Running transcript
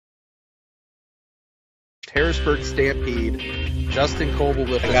host, Harrisburg Stampede, Justin Coble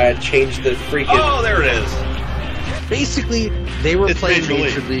with us. I gotta change the freaking... Oh, there it is. Basically, they were playing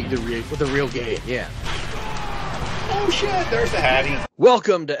Major League with a real game, yeah. Oh, shit, there's the Hattie.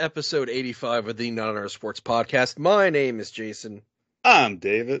 Welcome to episode 85 of the Not On Our Sports Podcast. My name is Jason. I'm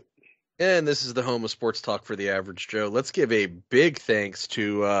David. And this is the home of sports talk for the average Joe. Let's give a big thanks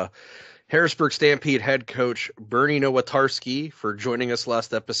to Harrisburg Stampede head coach Bernie Nowatarski for joining us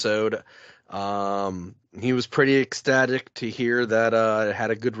last episode. He was pretty ecstatic to hear that it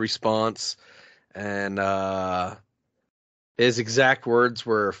had a good response. And his exact words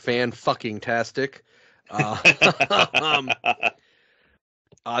were fan-fucking-tastic. That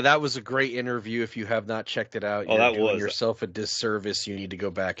was a great interview. If you have not checked it out, you're doing yourself a disservice. You need to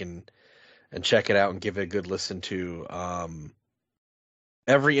go back and check it out and give it a good listen to.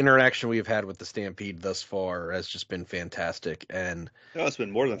 Every interaction we've had with the Stampede thus far has just been fantastic, and it's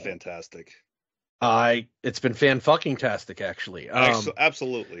been more than fantastic. It's been fan-fucking-tastic, actually.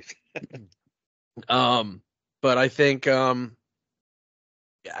 Absolutely. But I think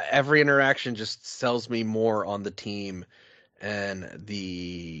every interaction just sells me more on the team and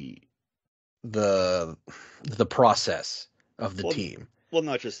the process of the team. Well,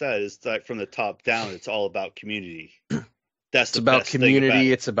 not just that. It's like from the top down, it's all about community. It's about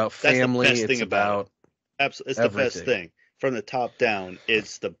community. It's about family. It's about absolutely. It's the best thing from the top down.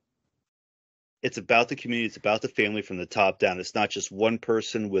 It's about the community. It's about the family from the top down. It's not just one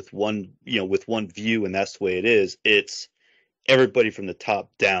person with one view, and that's the way it is. It's everybody from the top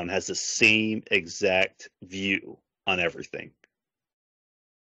down has the same exact view on everything,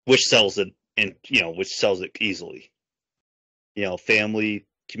 which sells it, and which sells it easily. Family,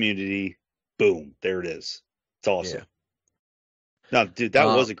 community, boom, there it is. It's awesome. Yeah. No, dude, that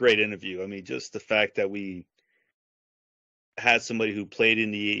was a great interview. I mean, just the fact that we had somebody who played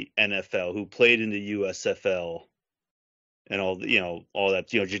in the NFL, who played in the USFL, and all that,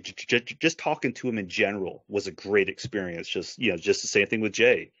 just talking to him in general was a great experience. Just the same thing with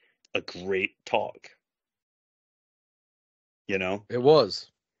Jay, a great talk. It was.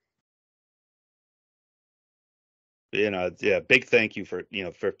 Big thank you for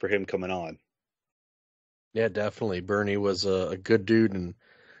him coming on. Yeah, definitely. Bernie was a good dude, and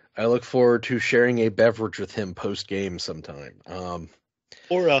I look forward to sharing a beverage with him post game sometime.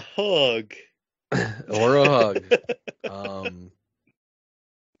 Or a hug. Or a hug.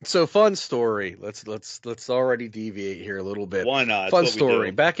 So fun story. Let's already deviate here a little bit. Why not? Fun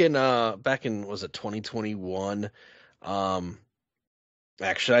story. Back in was it 2021?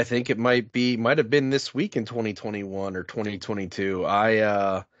 Actually, I think it might have been this week in 2021 or 2022.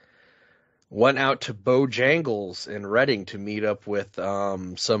 I went out to Bojangles in Reading to meet up with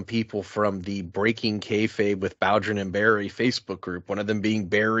some people from the Breaking Kayfabe with Bowdrin and Barry Facebook group, one of them being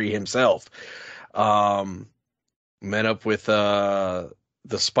Barry himself. Met up with the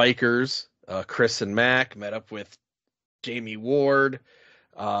Spikers, Chris and Mac, met up with Jamie Ward,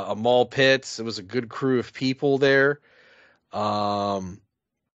 Amal Pitts. It was a good crew of people there. And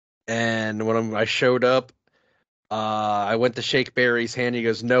when I showed up, I went to shake Barry's hand. He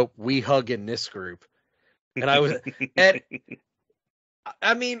goes, "Nope, we hug in this group." And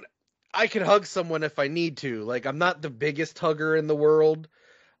I mean, I can hug someone if I need to. Like, I'm not the biggest hugger in the world.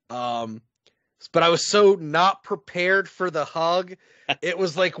 But I was so not prepared for the hug. It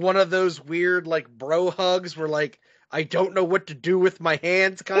was like one of those weird, like, bro hugs where, like, I don't know what to do with my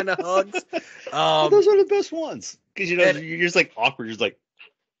hands kind of hugs. Those are the best ones. Because, you're just, like, awkward. You're just like,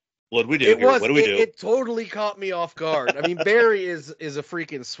 what do we do? What do we do? It totally caught me off guard. I mean, Barry is a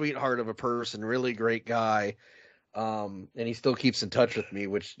freaking sweetheart of a person, really great guy. And he still keeps in touch with me,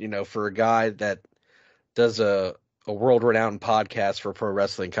 which, for a guy that does a world-renowned podcast for pro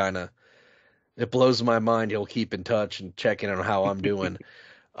wrestling, it blows my mind. He'll keep in touch and check in on how I'm doing.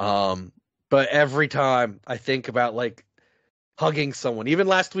 But every time I think about, like, hugging someone, even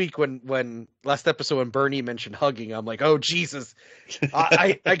last week last episode when Bernie mentioned hugging, I'm like, oh Jesus,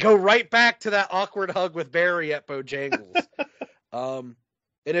 I go right back to that awkward hug with Barry at Bojangles. And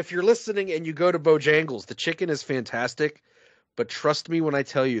if you're listening and you go to Bojangles, the chicken is fantastic, but trust me when I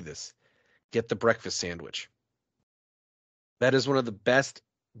tell you this, get the breakfast sandwich. That is one of the best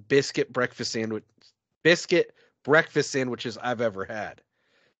biscuit breakfast sandwiches I've ever had.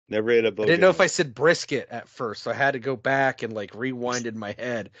 Never ate a Bojangles. I didn't know if I said brisket at first, so I had to go back and like rewind in my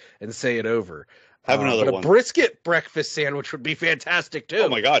head and say it over. Have another one. A brisket breakfast sandwich would be fantastic too. Oh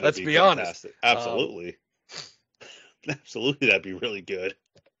my God, let's be honest. Absolutely, absolutely, that'd be really good.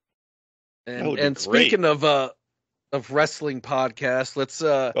 And speaking of wrestling podcast, let's.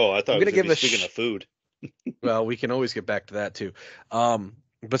 I thought we were speaking of food. Well, we can always get back to that too.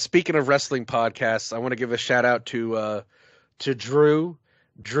 But speaking of wrestling podcasts, I want to give a shout out to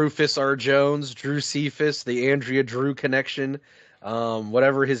Drewfus R. Jones, Drew Cephas, the Andrea Drew connection,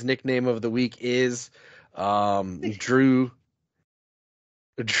 whatever his nickname of the week is. Drew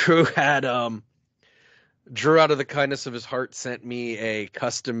had Drew, out of the kindness of his heart, sent me a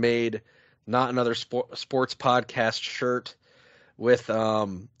custom made Not Another Sports Podcast shirt with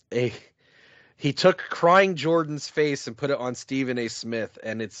a he took Crying Jordan's face and put it on Stephen A. Smith,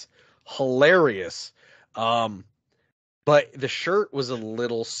 and it's hilarious. But the shirt was a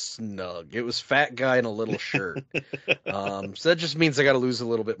little snug. It was fat guy in a little shirt. So that just means I got to lose a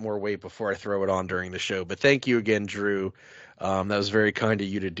little bit more weight before I throw it on during the show. But thank you again, Drew. That was very kind of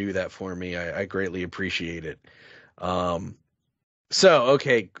you to do that for me. I greatly appreciate it.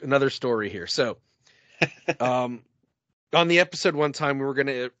 Okay, another story here. So, on the episode one time, we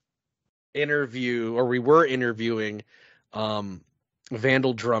were interviewing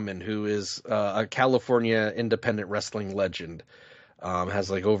Vandal Drummond, who is a California independent wrestling legend, has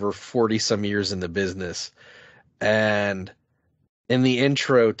like over 40 some years in the business. And in the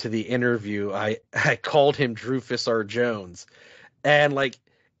intro to the interview, I called him Drewfus R. Jones, and like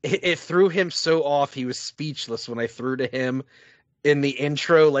it threw him so off. He was speechless when I threw to him in the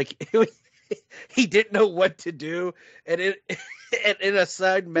intro. Like he didn't know what to do. And in a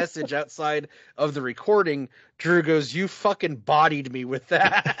side message outside of the recording, Drew goes, "You fucking bodied me with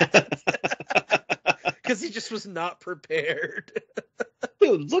that." Because he just was not prepared.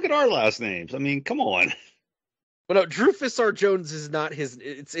 Dude, look at our last names. I mean, come on. Well, no, Drewfus R. Jones is not his.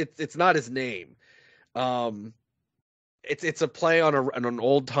 It's not his name. It's a play on an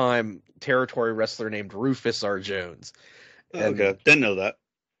old time territory wrestler named Rufus R. Jones. Okay, didn't know that.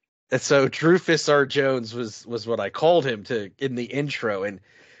 And so Drewfus R. Jones was what I called him in the intro, and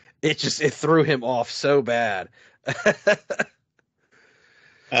it threw him off so bad.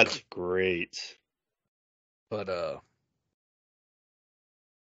 That's great. But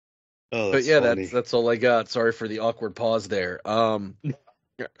yeah, that's all I got. Sorry for the awkward pause there. All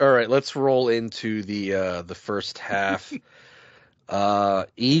right, let's roll into the first half.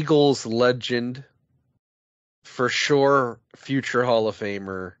 Eagles legend, for sure, future Hall of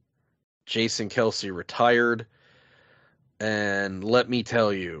Famer, Jason Kelce retired. And let me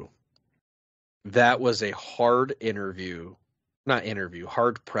tell you, that was a hard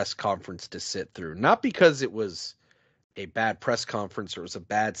hard press conference to sit through. Not because it was a bad press conference or it was a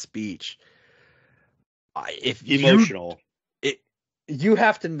bad speech. Emotional. You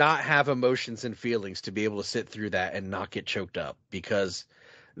have to not have emotions and feelings to be able to sit through that and not get choked up, because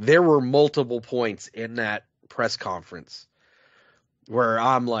there were multiple points in that press conference where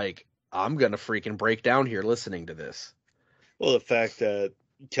I'm like, I'm going to freaking break down here listening to this. Well, the fact that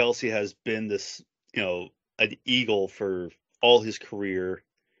Kelce has been this, an Eagle for all his career,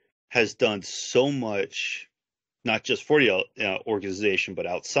 has done so much, not just for the organization, but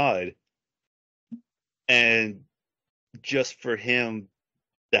outside. And just for him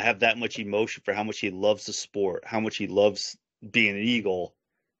to have that much emotion for how much he loves the sport, how much he loves being an Eagle,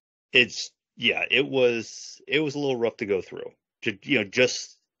 it was a little rough to go through.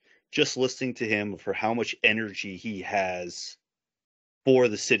 Just listening to him for how much energy he has for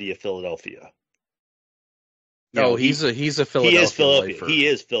the city of Philadelphia. He's a Philadelphia. He is Philadelphia. Lifer. He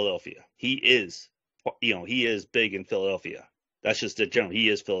is Philadelphia. He is, he is big in Philadelphia. That's just the general. He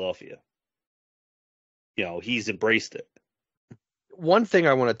is Philadelphia. He's embraced it. One thing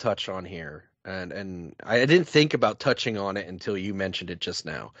I want to touch on here, and I didn't think about touching on it until you mentioned it just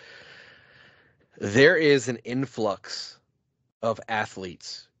now. There is an influx of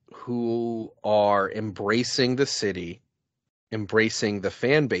athletes who are embracing the city, embracing the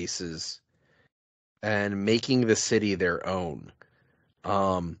fan bases, and making the city their own.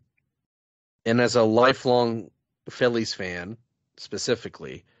 And as a lifelong Phillies fan,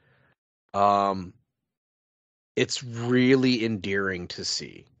 specifically, it's really endearing to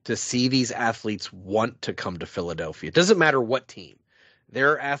see these athletes want to come to Philadelphia. It doesn't matter what team.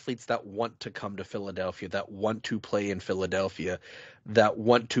 There are athletes that want to come to Philadelphia, that want to play in Philadelphia, that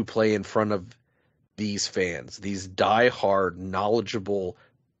want to play in front of these fans, these die-hard, knowledgeable,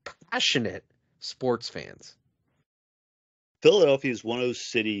 passionate sports fans. Philadelphia is one of those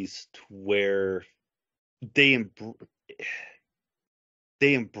cities where they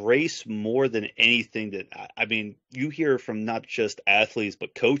embrace more than anything you hear from not just athletes,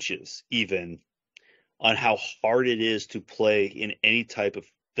 but coaches even, on how hard it is to play in any type of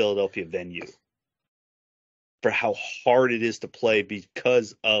Philadelphia venue, for how hard it is to play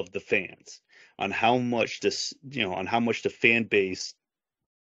because of the fans, on how much the fan base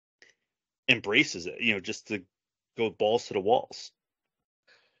embraces it, just to go balls to the walls.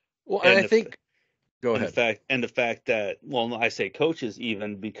 Well, and I think go and ahead. the fact that, well, I say coaches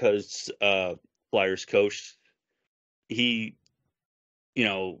even because Flyers coach, he, you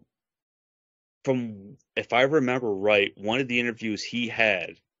know, from if I remember right, one of the interviews he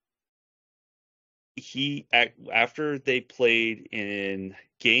had, after they played in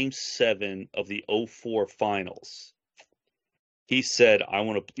Game 7 of the '04 Finals, he said, "I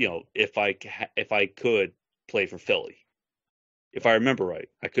want to, if I could play for Philly, if I remember right.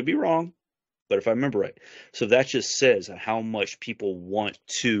 I could be wrong, but if I remember right." So that just says how much people want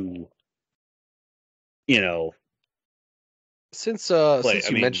to, Since play.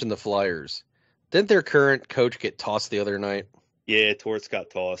 since you mentioned the Flyers, didn't their current coach get tossed the other night? Yeah, Torts got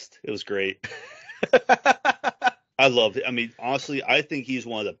tossed. It was great. I love it. I mean, honestly, I think he's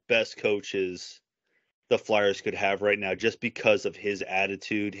one of the best coaches the Flyers could have right now, just because of his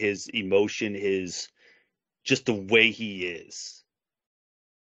attitude, his emotion, his just the way he is.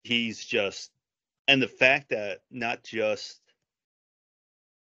 He's just, and the fact that not just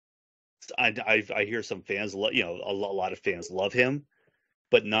I hear some fans, a lot of fans love him,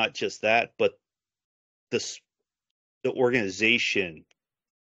 but not just that, but the the organization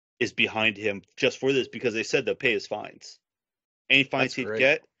is behind him just for this because they said they'll pay his fines. Any fines he'd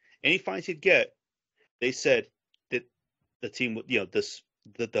get, they said that the team would,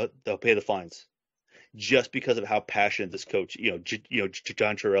 they'll pay the fines just because of how passionate this coach,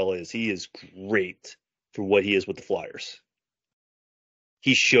 John Torella is. He is great for what he is with the Flyers.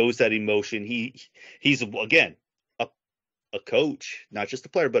 He shows that emotion. He's again a coach, not just a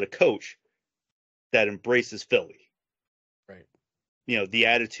player, but a coach that embraces Philly. Right. The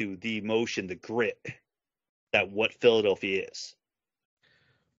attitude, the emotion, the grit, that what Philadelphia is.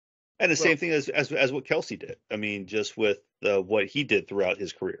 And the same thing as what Kelce did. I mean, just with what he did throughout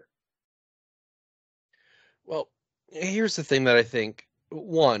his career. Well, here's the thing that I think.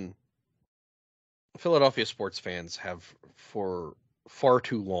 One, Philadelphia sports fans have for far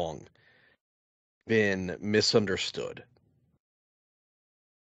too long been misunderstood.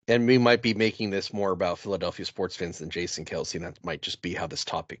 And we might be making this more about Philadelphia sports fans than Jason Kelce, and that might just be how this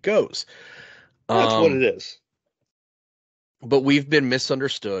topic goes. That's what it is. But we've been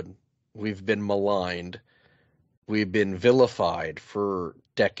misunderstood. We've been maligned. We've been vilified for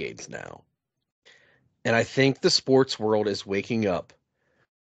decades now. And I think the sports world is waking up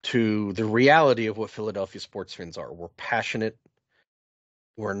to the reality of what Philadelphia sports fans are. We're passionate.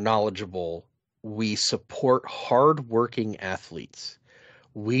 We're knowledgeable. We support hardworking athletes.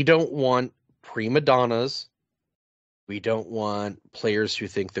 We don't want prima donnas. We don't want players who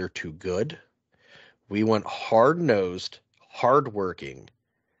think they're too good. We want hard-nosed, hardworking,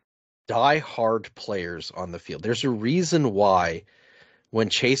 die-hard players on the field. There's a reason why when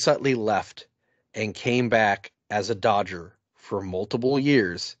Chase Utley left and came back as a Dodger for multiple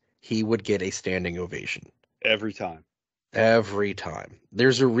years, he would get a standing ovation. Every time. Every time.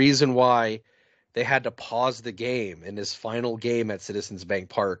 There's a reason why they had to pause the game in his final game at Citizens Bank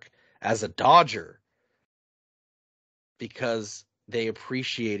Park as a Dodger because they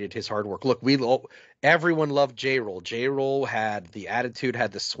appreciated his hard work. Look, everyone loved J-Roll. J-Roll had the attitude,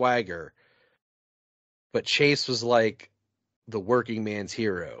 had the swagger, but Chase was like the working man's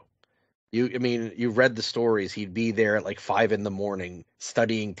hero. You read the stories. He'd be there at like 5 a.m.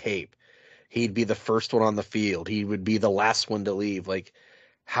 studying tape. He'd be the first one on the field. He would be the last one to leave. Like,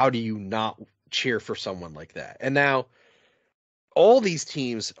 how do you not cheer for someone like that? And now all these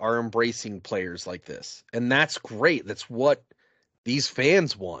teams are embracing players like this. And that's great. That's what these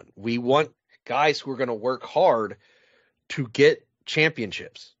fans want. We want guys who are going to work hard to get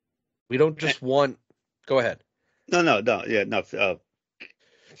championships. We don't just want – go ahead. No. Yeah, no.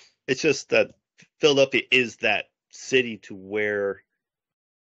 It's just that Philadelphia is that city to where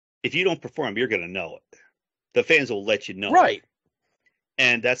if you don't perform, you're going to know it. The fans will let you know. Right.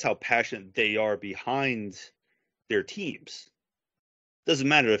 And that's how passionate they are behind their teams. Doesn't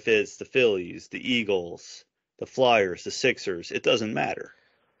matter if it's the Phillies, the Eagles, the Flyers, the Sixers. It doesn't matter.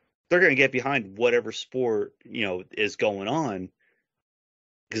 They're going to get behind whatever sport, is going on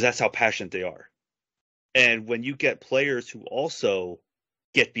because that's how passionate they are. And when you get players who also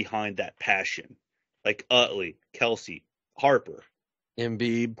get behind that passion, like Utley, Kelce, Harper,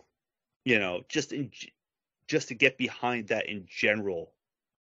 Embiid, just to get behind that in general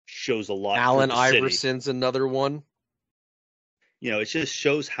shows a lot. Allen Iverson's another one. It just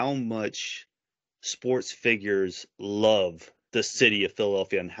shows how much sports figures love the city of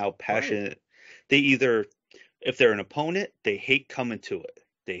Philadelphia and how passionate they either, if they're an opponent, they hate coming to it.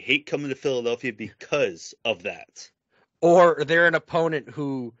 They hate coming to Philadelphia because of that. Or they're an opponent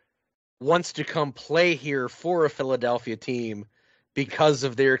who wants to come play here for a Philadelphia team because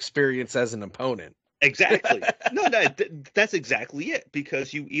of their experience as an opponent. Exactly. No, that's exactly it.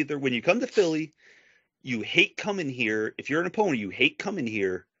 Because you either, when you come to Philly, you hate coming here. If you're an opponent, you hate coming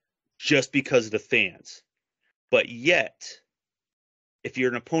here just because of the fans. But yet, if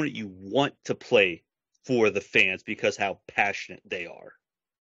you're an opponent, you want to play for the fans because how passionate they are.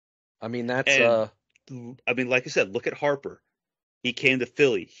 I mean, that's I mean, like I said, look at Harper. He came to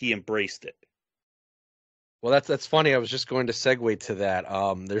Philly. He embraced it. well, that's funny. I was just going to segue to that.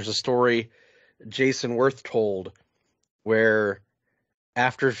 There's a story Jason Worth told where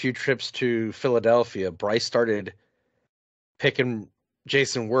after a few trips to Philadelphia, Bryce started picking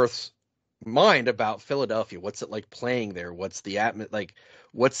Jason Worth's mind about Philadelphia. What's it like playing there? What's the like?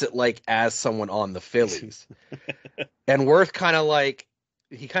 What's it like as someone on the Phillies? And Worth kind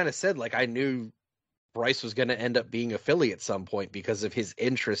of said, like, I knew Bryce was going to end up being a Philly at some point because of his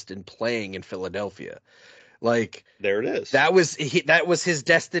interest in playing in Philadelphia. Like, there it is. That was his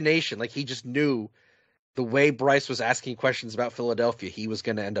destination. Like, he just knew the way Bryce was asking questions about Philadelphia, he was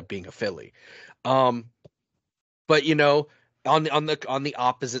going to end up being a Philly. But on the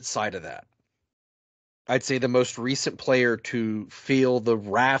opposite side of that, I'd say the most recent player to feel the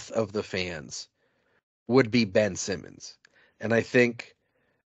wrath of the fans would be Ben Simmons. And I think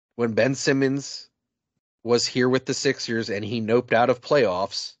when Ben Simmons was here with the Sixers and he noped out of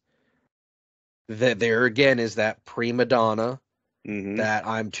playoffs, that there again is that prima donna that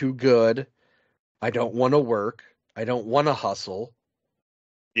I'm too good. I don't want to work. I don't want to hustle.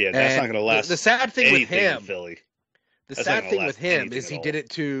 Yeah, that's not going to last. The sad thing with him, Philly. The sad thing with him is he did it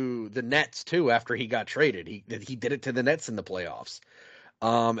to the Nets too after he got traded. He did it to the Nets in the playoffs.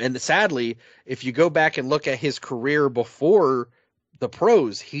 And sadly, if you go back and look at his career before the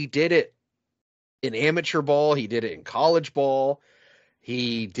pros, he did it in amateur ball. He did it in college ball.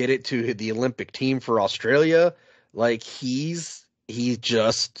 He did it to the Olympic team for Australia. Like he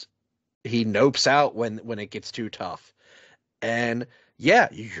nopes out when it gets too tough. And yeah,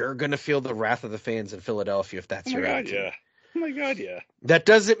 you're going to feel the wrath of the fans in Philadelphia if that's your attitude. Yeah. Oh my God, yeah. That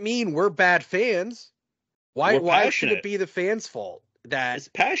doesn't mean we're bad fans. Why should it be the fans' fault that it's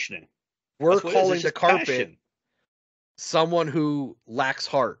passionate? We're calling the carpet someone who lacks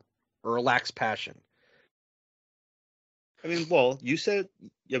heart or lacks passion? I mean, well, you said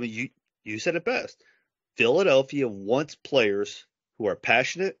it best. Philadelphia wants players who are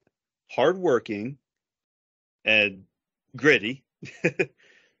passionate, hardworking, and gritty.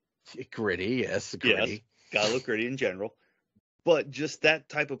 Gritty, yes, gritty. Yes, gotta look gritty in general. But just that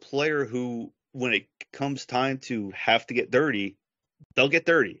type of player who, when it comes time to have to get dirty, they'll get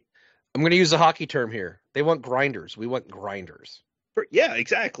dirty. I'm going to use a hockey term here. They want grinders. We want grinders. Yeah,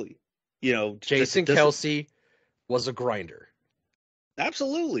 exactly. Jason Kelce was a grinder.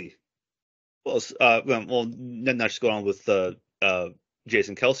 Absolutely. Well, not just going on with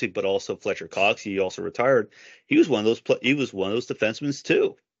Jason Kelce, but also Fletcher Cox. He also retired. He was one of those. He was one of those defensemen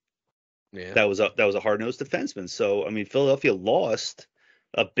too. Yeah, that was a hard-nosed defenseman. So I mean, Philadelphia lost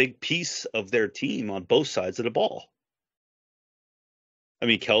a big piece of their team on both sides of the ball. I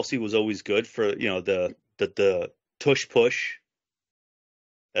mean, Kelce was always good for the tush push,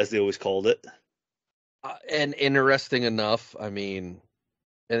 as they always called it. And interesting enough, I mean,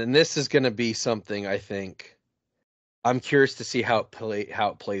 and this is going to be something I think I'm curious to see how it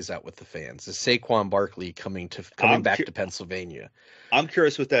plays out with the fans. Is Saquon Barkley coming back to Pennsylvania? I'm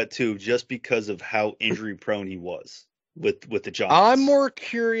curious with that too, just because of how injury prone he was with the Giants. I'm more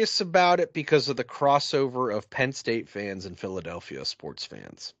curious about it because of the crossover of Penn State fans and Philadelphia sports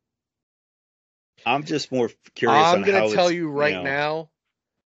fans. I'm just more curious. I'm going to tell you right now,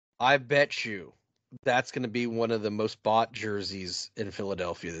 I bet you that's going to be one of the most bought jerseys in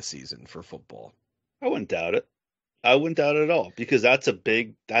Philadelphia this season for football. I wouldn't doubt it. I wouldn't doubt it at all, because that's a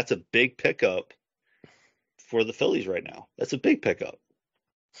big pickup for the Phillies right now. That's a big pickup.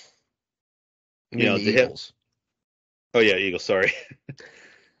 The Eagles. Oh yeah, Eagles. Sorry,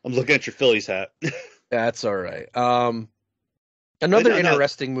 I'm looking at your Phillies hat. That's all right. Another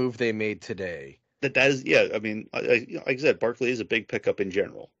interesting move they made today. That is, yeah. I mean, like I said, Barkley is a big pickup in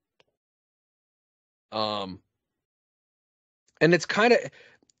general. And it's kind of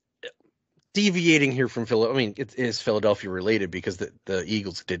deviating here from Philadelphia. I mean, it is Philadelphia related because the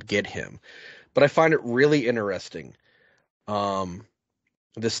Eagles did get him, but I find it really interesting. The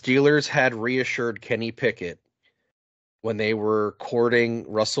Steelers had reassured Kenny Picket when they were courting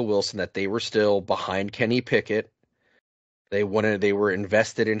Russell Wilson that they were still behind Kenny Picket. They were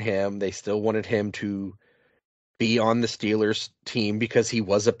invested in him. They still wanted him to be on the Steelers team because he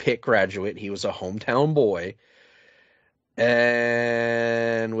was a Pitt graduate. He was a hometown boy.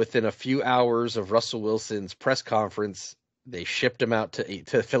 And within a few hours of Russell Wilson's press conference, They shipped him out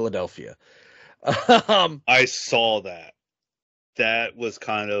to Philadelphia. I saw that. That was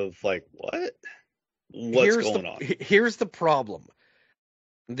kind of like, what? What's going on? Here's the problem.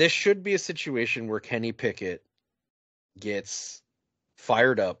 This should be a situation where Kenny Pickett gets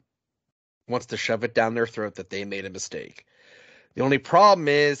fired up, wants to shove it down their throat that they made a mistake. The only problem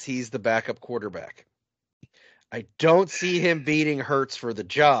is he's the backup quarterback. I don't see him beating Hurts for the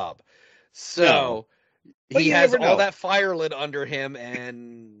job. So he has all that fire lit under him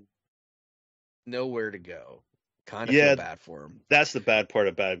and nowhere to go. Kind of feel bad for him. That's the bad part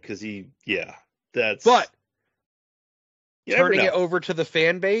about it because But turning it over to the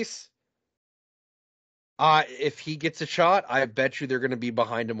fan base, if he gets a shot, I bet you they're going to be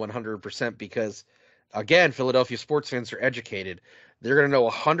behind him 100% because, again, Philadelphia sports fans are educated. They're going to know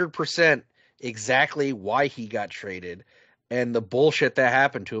 100% exactly why he got traded and the bullshit that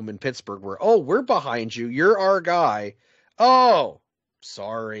happened to him in Pittsburgh where, oh, we're behind you. You're our guy. Oh,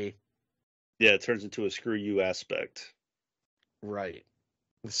 sorry. Yeah, it turns into a screw you aspect. Right.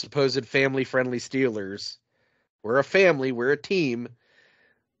 The supposed family-friendly Steelers. We're a family. We're a team.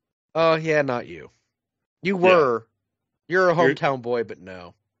 Oh, yeah, not you. You were. Yeah. You're a hometown boy, but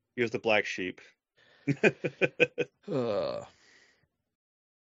no. You're the black sheep.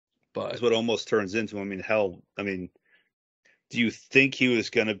 But that's what it almost turns into. I mean, hell, do you think he was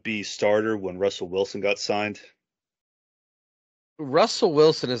going to be starter when Russell Wilson got signed? Russell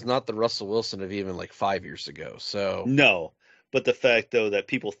Wilson is not the Russell Wilson of even like 5 years ago. So no, but the fact though that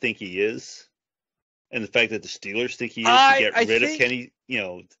people think he is, and the fact that the Steelers think he is to get rid of Kenny,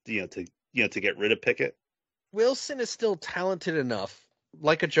 to get rid of Pickett. Wilson is still talented enough,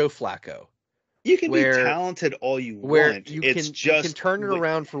 like a Joe Flacco. You can be talented all you want. You can turn it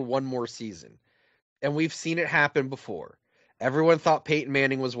around for one more season. And we've seen it happen before. Everyone thought Peyton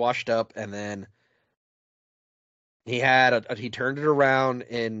Manning was washed up, and then he turned it around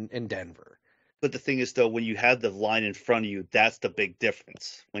in Denver. But the thing is, though, when you have the line in front of you, that's the big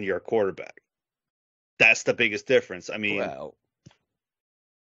difference when you're a quarterback. That's the biggest difference. I mean,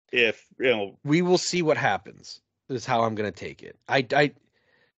 if we will see what happens. Is how I'm going to take it. My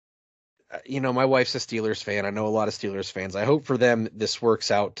wife's a Steelers fan. I know a lot of Steelers fans. I hope for them this works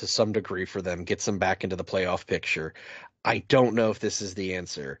out to some degree for them, gets them back into the playoff picture. I don't know if this is the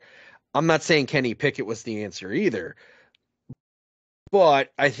answer. I'm not saying Kenny Pickett was the answer either,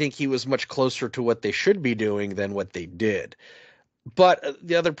 but I think he was much closer to what they should be doing than what they did. But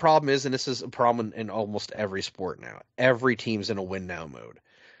the other problem is, and this is a problem in almost every sport now, every team's in a win now mode.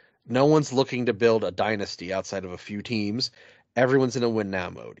 No one's looking to build a dynasty outside of a few teams. Everyone's in a win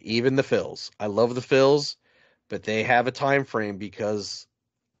now mode. Even the Phils. I love the Phils, but they have a time frame because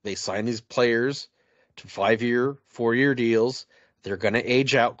they sign these players to 5-year, 4-year deals. They're going to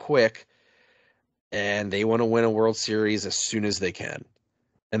age out quick, and they want to win a World Series as soon as they can.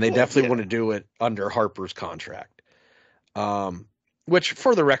 And they definitely want to do it under Harper's contract. Which,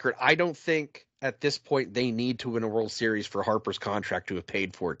 for the record, I don't think at this point they need to win a World Series for Harper's contract to have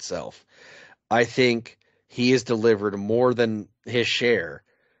paid for itself. I think he has delivered more than his share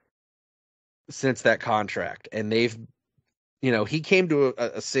since that contract. And he came to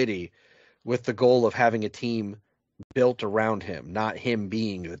a city with the goal of having a team built around him, not him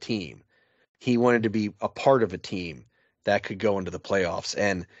being the team. He wanted to be a part of a team that could go into the playoffs.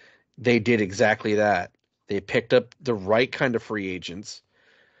 And they did exactly that. They picked up the right kind of free agents.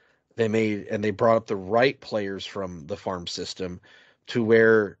 They brought up the right players from the farm system to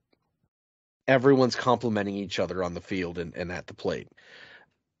where everyone's complimenting each other on the field and at the plate.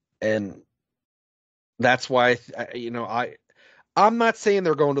 And that's why, I'm not saying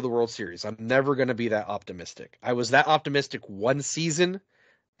they're going to the World Series. I'm never going to be that optimistic. I was that optimistic one season,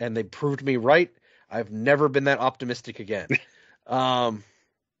 and they proved me right. I've never been that optimistic again.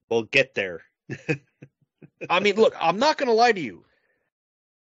 We'll get there. I mean, look, I'm not going to lie to you.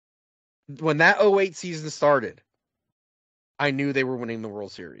 When that 2008 season started, I knew they were winning the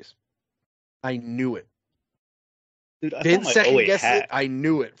World Series. I knew it. Dude, didn't second guess it. I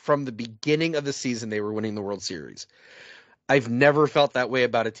knew it from the beginning of the season. They were winning the World Series. I've never felt that way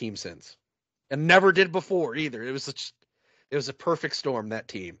about a team since, and never did before either. It was a perfect storm, that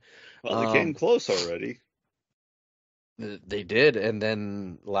team. Well, they came close already. They did, and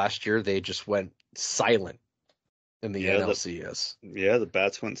then last year they just went silent in the NLCS. The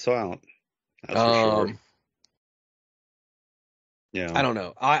bats went silent. That's for sure. Yeah, I don't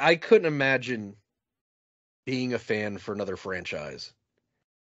know. I couldn't imagine being a fan for another franchise.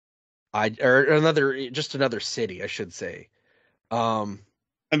 Another city, I should say. The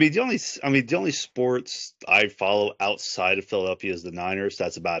only sports I follow outside of Philadelphia is the Niners.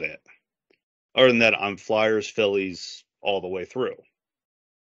 That's about it. Other than that, I'm Flyers, Phillies, all the way through.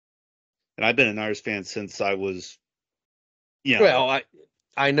 And I've been a Niners fan since I was, Well,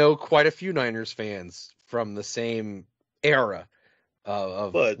 I know quite a few Niners fans from the same era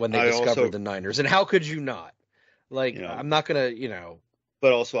of when they discovered the Niners. And how could you not? Like, I'm not going to,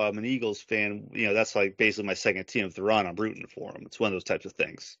 But also, I'm an Eagles fan. That's like basically my second team. If they're on, I'm rooting for them. It's one of those types of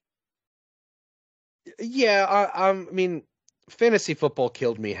things. Yeah, I mean, fantasy football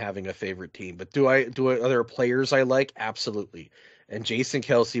killed me having a favorite team. But do other players I like? Absolutely. And Jason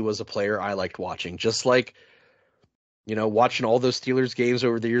Kelce was a player I liked watching. Just like, watching all those Steelers games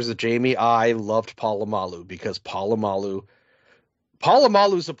over the years with Jamie, I loved Polamalu because Polamalu's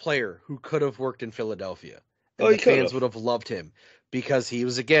a player who could have worked in Philadelphia. And the fans would have loved him because he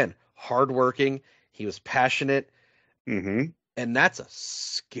was, again, hardworking. He was passionate. Mm-hmm. And that's a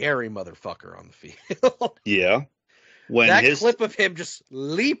scary motherfucker on the field. Yeah. Clip of him just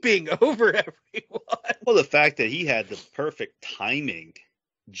leaping over everyone. Well, the fact that he had the perfect timing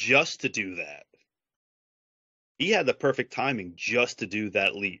just to do that. He had the perfect timing just to do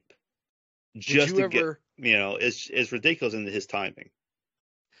that leap. Get, it's ridiculous in his timing.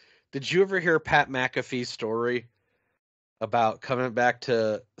 Did you ever hear Pat McAfee's story about coming back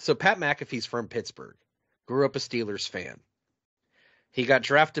to... So Pat McAfee's from Pittsburgh. Grew up a Steelers fan. He got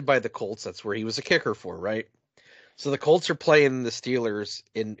drafted by the Colts. That's where he was a kicker for, right? So the Colts are playing the Steelers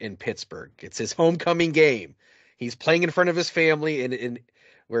in Pittsburgh. It's his homecoming game. He's playing in front of his family in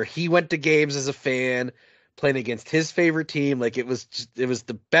where he went to games as a fan, playing against his favorite team. Like it was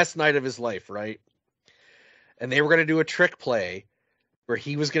the best night of his life, right? And they were going to do a trick play where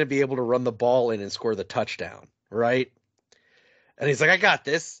he was going to be able to run the ball in and score the touchdown, right? And he's like, I got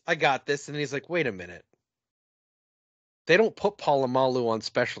this. And then he's like, wait a minute. They don't put Polamalu on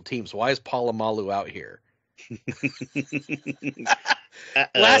special teams. Why is Polamalu out here?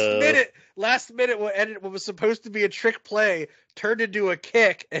 Last minute, what was supposed to be a trick play turned into a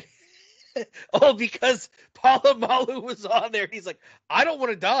kick. And because Polamalu was on there. He's like, I don't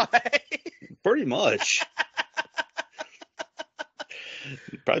want to die. Pretty much.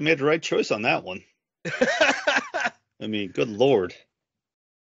 Probably made the right choice on that one. I mean, good Lord.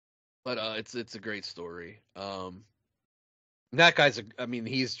 But it's a great story. That guy's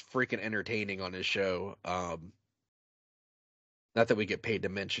he's freaking entertaining on his show. Not that we get paid to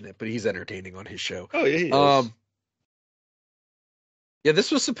mention it, but he's entertaining on his show. Oh yeah, he is. Yeah,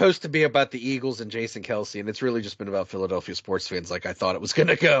 this was supposed to be about the Eagles and Jason Kelce, and it's really just been about Philadelphia sports fans like I thought it was going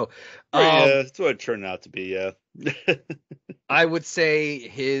to go. Yeah, that's what it turned out to be, yeah. I would say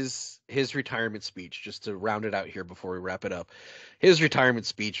his retirement speech, just to round it out here before we wrap it up, his retirement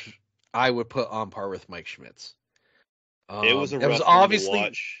speech, I would put on par with Mike Schmidt's. It was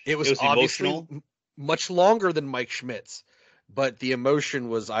obviously emotional. Much longer than Mike Schmidt's, but the emotion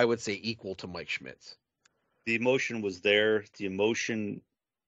was, I would say, equal to Mike Schmidt's. The emotion was there. The emotion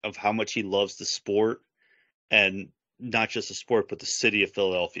of how much he loves the sport, and not just the sport, but the city of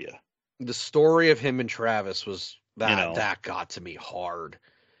Philadelphia. The story of him and Travis was that got to me hard.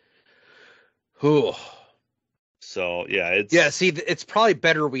 Whew. So yeah, it's probably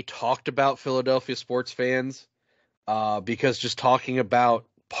better we talked about Philadelphia sports fans, because just talking about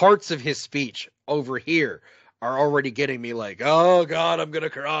parts of his speech over here are already getting me like, oh God, I'm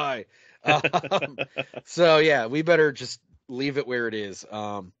gonna cry. So yeah, we better just leave it where it is.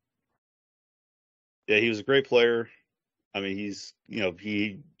 Yeah, he was a great player. I mean, he's a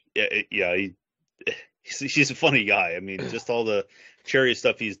funny guy. I mean, just all the cherry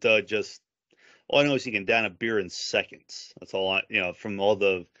stuff he's done. Just all I know is he can down a beer in seconds. That's all from all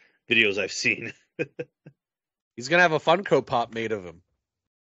the videos I've seen. He's gonna have a Funko Pop made of him,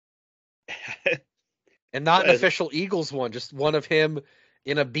 and not an official Eagles one, just one of him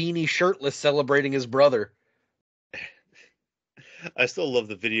in a beanie, shirtless, celebrating his brother. I still love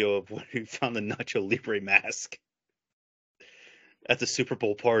the video of when he found the Nacho Libre mask at the Super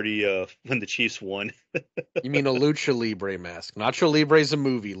Bowl party when the Chiefs won. You mean a Lucha Libre mask? Nacho Libre is a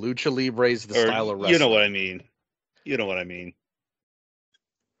movie. Lucha Libre is the style of wrestling. You know what I mean.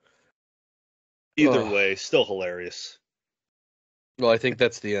 Either way, still hilarious. Well, I think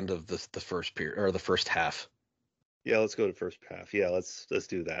that's the end of the first period, or the first half. Yeah, let's go to first half. Yeah, let's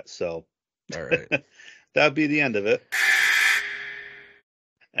do that. So, all right, that'd be the end of it,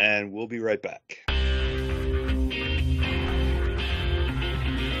 and we'll be right back.